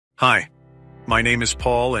Hi, my name is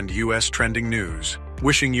Paul and U.S. Trending News,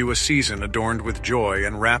 wishing you a season adorned with joy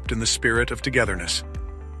and wrapped in the spirit of togetherness.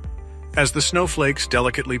 As the snowflakes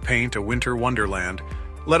delicately paint a winter wonderland,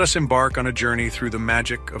 let us embark on a journey through the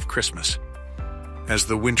magic of Christmas. As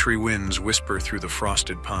the wintry winds whisper through the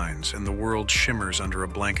frosted pines and the world shimmers under a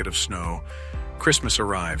blanket of snow, Christmas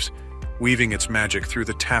arrives, weaving its magic through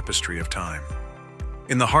the tapestry of time.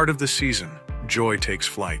 In the heart of the season, joy takes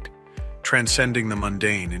flight, transcending the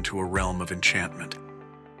mundane into a realm of enchantment.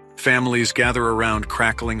 Families gather around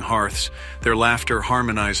crackling hearths, their laughter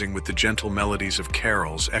harmonizing with the gentle melodies of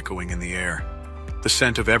carols echoing in the air. The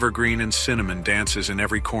scent of evergreen and cinnamon dances in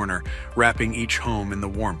every corner, wrapping each home in the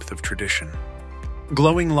warmth of tradition.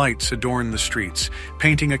 Glowing lights adorn the streets,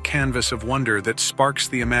 painting a canvas of wonder that sparks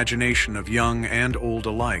the imagination of young and old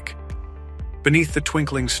alike. Beneath the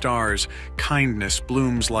twinkling stars, kindness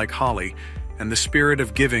blooms like holly, and the spirit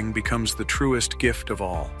of giving becomes the truest gift of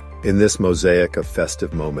all. In this mosaic of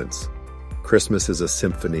festive moments, Christmas is a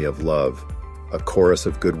symphony of love, a chorus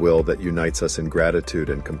of goodwill that unites us in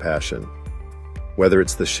gratitude and compassion. Whether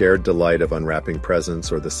it's the shared delight of unwrapping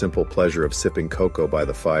presents or the simple pleasure of sipping cocoa by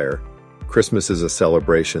the fire, Christmas is a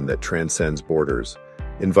celebration that transcends borders,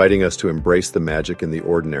 inviting us to embrace the magic in the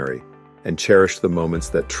ordinary and cherish the moments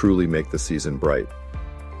that truly make the season bright.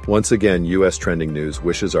 Once again, U.S. Trending News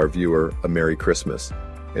wishes our viewer a Merry Christmas,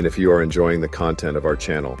 and if you are enjoying the content of our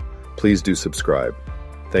channel, please do subscribe.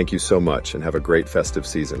 Thank you so much and have a great festive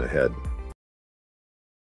season ahead.